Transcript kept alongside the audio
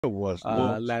It was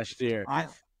last year.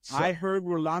 So, I heard,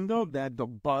 Rolando, that the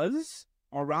buzz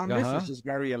around this is just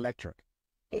very electric.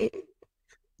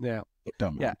 yeah,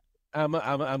 dumb. yeah.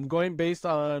 I'm going based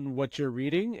on what you're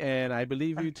reading, and I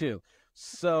believe you too.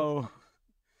 So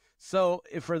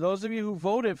if for those of you who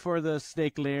voted for the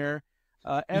snake lair,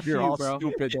 F You're you, all bro.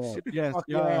 stupid. Yes, Fuck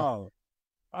yeah. y'all.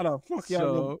 How the fuck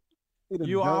y'all So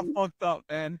You all fucked up,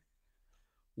 man.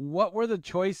 what were the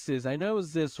choices? I know it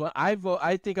was this one. I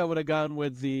think I would have gone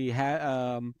with the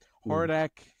Hordak.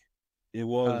 It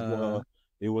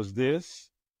was this.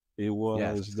 It was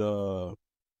Yes. the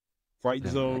fight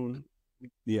zone,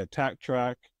 the attack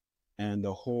track, and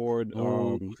the horde.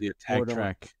 The attack horde,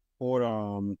 track.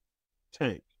 Horde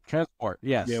tank. Transport.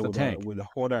 Yes, Yeah, the with tank. with the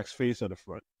Hordak's face at the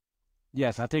front.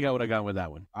 Yes, I think I would have gone with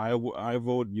that one. I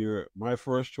vote my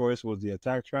first choice was the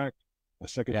attack track. My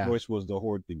second Yeah. choice was the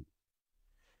horde thing.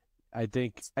 I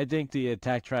think the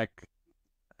attack track.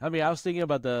 I mean, I was thinking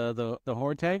about the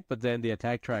horde tank, but then the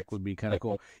attack track would be kind of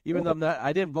cool. Even though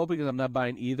I didn't vote because I'm not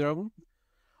buying either of them.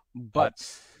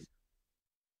 But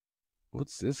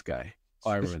what's this guy?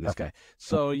 Oh, I remember this guy.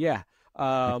 So yeah,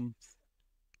 I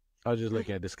was just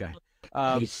looking at this guy.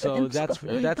 So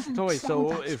that's toy.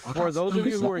 So if for those of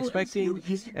you who are expecting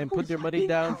and put their money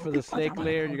down for the snake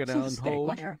lair, you're gonna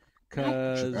hold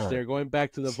because they're going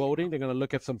back to the voting. They're gonna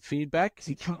look at some feedback.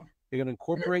 They're gonna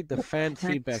incorporate the fan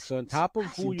feedback. So on top of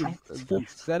who you,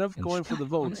 instead of going for the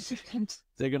votes,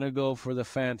 they're gonna go for the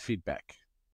fan feedback.